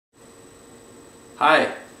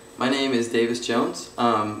Hi, my name is Davis Jones.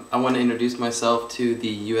 I want to introduce myself to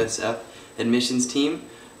the USF admissions team.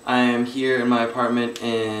 I am here in my apartment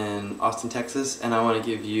in Austin, Texas, and I want to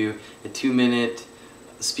give you a 2-minute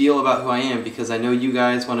spiel about who I am because I know you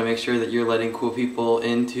guys want to make sure that you're letting cool people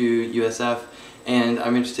into USF, and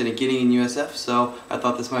I'm interested in getting in USF, so I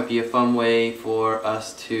thought this might be a fun way for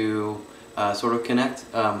us to sort of connect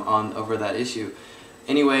over that issue.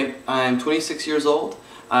 Anyway, I'm 26 years old.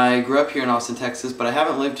 I grew up here in Austin, Texas, but I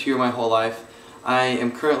haven't lived here my whole life. I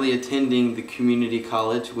am currently attending the community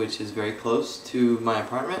college, which is very close to my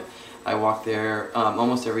apartment. I walk there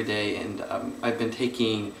almost every day, and I've been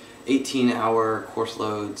taking 18-hour course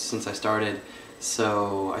loads since I started,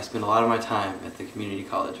 so I spend a lot of my time at the community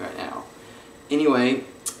college right now. Anyway,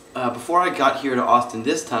 before I got here to Austin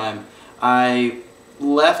this time, I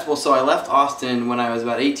left Austin when I was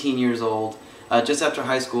about 18 years old, just after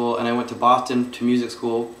high school, and I went to Boston to music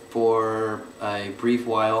school for a brief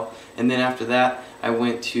while, and then after that I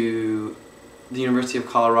went to the University of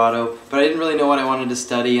Colorado, but I didn't really know what I wanted to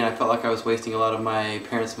study, and I felt like I was wasting a lot of my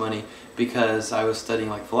parents' money because I was studying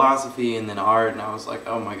like philosophy and then art, and I was like,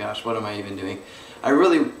 oh my gosh, what am I even doing? I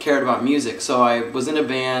really cared about music, so I was in a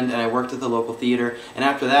band and I worked at the local theater, and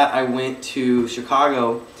after that I went to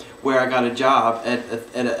Chicago where I got a job at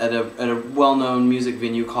a well-known music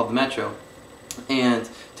venue called the Metro. And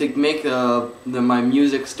to make my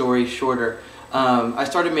music story shorter, I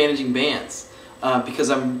started managing bands because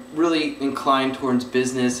I'm really inclined towards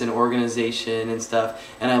business and organization and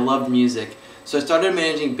stuff, and I loved music. So I started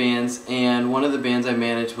managing bands, and one of the bands I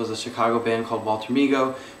managed was a Chicago band called Walter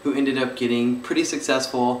Migo, who ended up getting pretty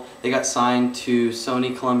successful. They got signed to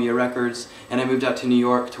Sony Columbia Records, and I moved out to New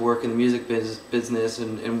York to work in the music business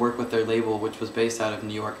and work with their label, which was based out of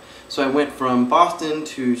New York. So I went from Boston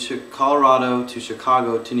to Colorado to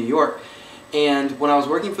Chicago to New York, and when I was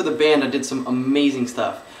working for the band I did some amazing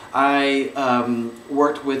stuff. I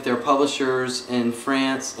worked with their publishers in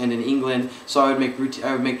France and in England, so I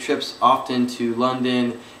would make trips often to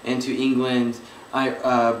London and to England.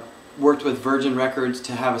 I worked with Virgin Records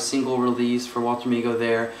to have a single release for Walter Migo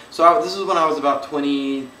there. So this was when I was about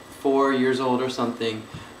 24 years old or something.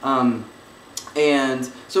 And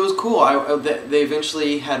so it was cool. They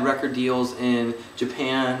eventually had record deals in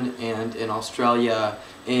Japan and in Australia,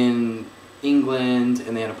 in England,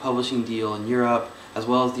 and they had a publishing deal in Europe, as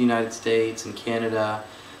well as the United States and Canada.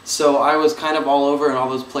 So I was kind of all over in all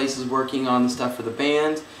those places working on the stuff for the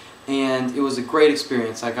band, and it was a great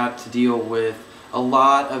experience. I got to deal with a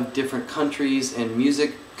lot of different countries and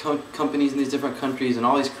music companies in these different countries and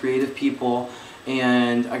all these creative people,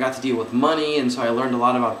 and I got to deal with money, and so I learned a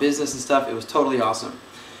lot about business and stuff. It was totally awesome.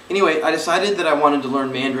 Anyway, I decided that I wanted to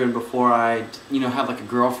learn Mandarin before I, had like a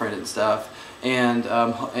girlfriend and stuff, and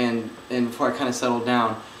before I kind of settled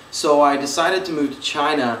down. So I decided to move to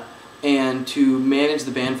China and to manage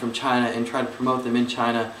the band from China and try to promote them in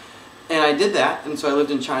China. And I did that, and so I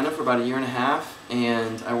lived in China for about 1.5 years,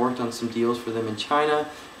 and I worked on some deals for them in China.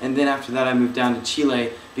 And then after that I moved down to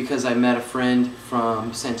Chile because I met a friend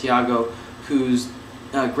from Santiago whose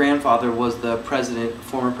grandfather was the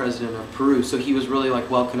former president of Peru. So he was really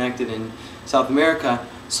like well connected in South America.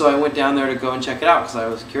 So I went down there to go and check it out because I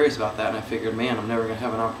was curious about that, and I figured, man, I'm never going to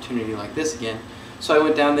have an opportunity like this again. So I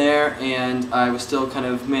went down there, and I was still kind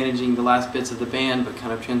of managing the last bits of the band, but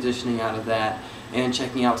kind of transitioning out of that and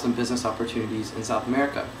checking out some business opportunities in South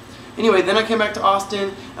America. Anyway, then I came back to Austin,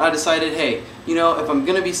 and I decided, hey, if I'm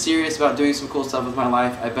going to be serious about doing some cool stuff with my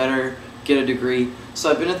life, I better get a degree.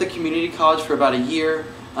 So I've been at the community college for about 1 year.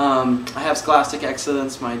 I have scholastic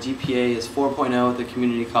excellence. My GPA is 4.0 at the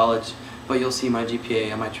community college, but you'll see my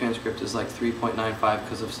GPA on my transcript is like 3.95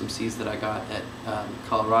 because of some C's that I got at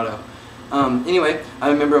Colorado. Anyway,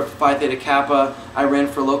 I'm a member of Phi Theta Kappa. I ran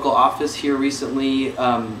for local office here recently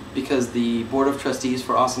because the Board of Trustees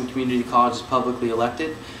for Austin Community College is publicly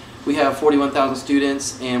elected. We have 41,000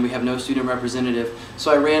 students and we have no student representative.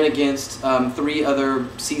 So I ran against 3 other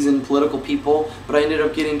seasoned political people, but I ended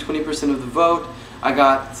up getting 20% of the vote. I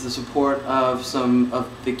got the support of some of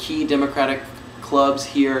the key Democratic clubs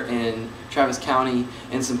here in Travis County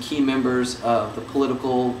and some key members of the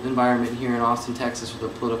political environment here in Austin, Texas, or the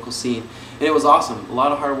political scene. And it was awesome. A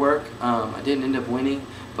lot of hard work. I didn't end up winning,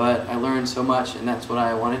 but I learned so much, and that's what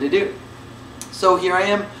I wanted to do. So here I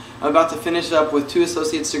am. I'm about to finish up with 2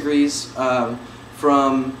 associate's degrees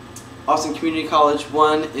from Austin Community College.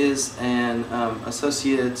 One is an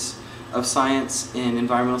Associate of Science in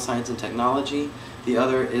Environmental Science and Technology. The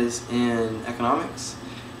other is in Economics.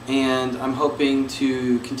 And I'm hoping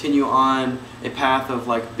to continue on a path of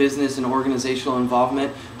like business and organizational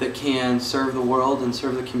involvement that can serve the world and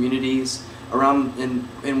serve the communities around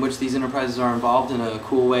in which these enterprises are involved in a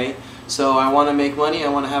cool way. So I want to make money, I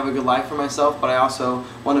want to have a good life for myself, but I also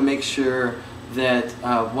want to make sure that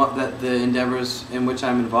that the endeavors in which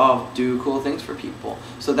I'm involved do cool things for people.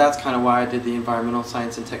 So that's kind of why I did the environmental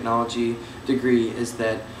science and technology degree, is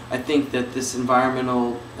that I think that this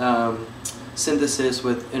environmental synthesis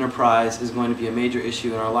with enterprise is going to be a major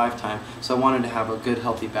issue in our lifetime. So I wanted to have a good,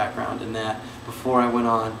 healthy background in that before I went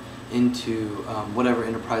on into whatever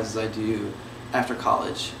enterprises I do after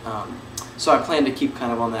college. So I plan to keep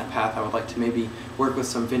kind of on that path. I would like to maybe work with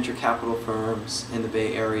some venture capital firms in the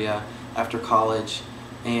Bay Area after college,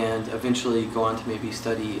 and eventually go on to maybe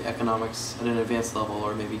study economics at an advanced level,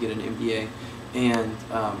 or maybe get an MBA, and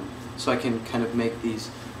so I can kind of make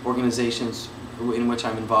these organizations in which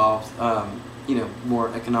I'm involved you know, more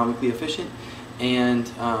economically efficient, and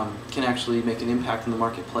can actually make an impact in the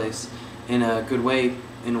marketplace in a good way,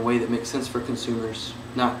 in a way that makes sense for consumers,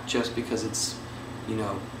 not just because it's, you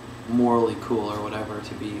know, morally cool or whatever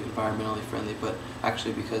to be environmentally friendly, but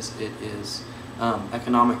actually because it is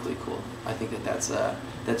economically cool. I think that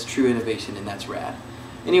that's true innovation, and that's rad.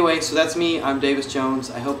 Anyway, so that's me. I'm Davis Jones.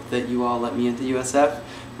 I hope that you all let me into USF.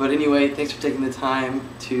 But anyway, thanks for taking the time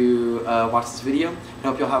to watch this video, and I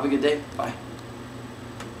hope you'll have a good day. Bye.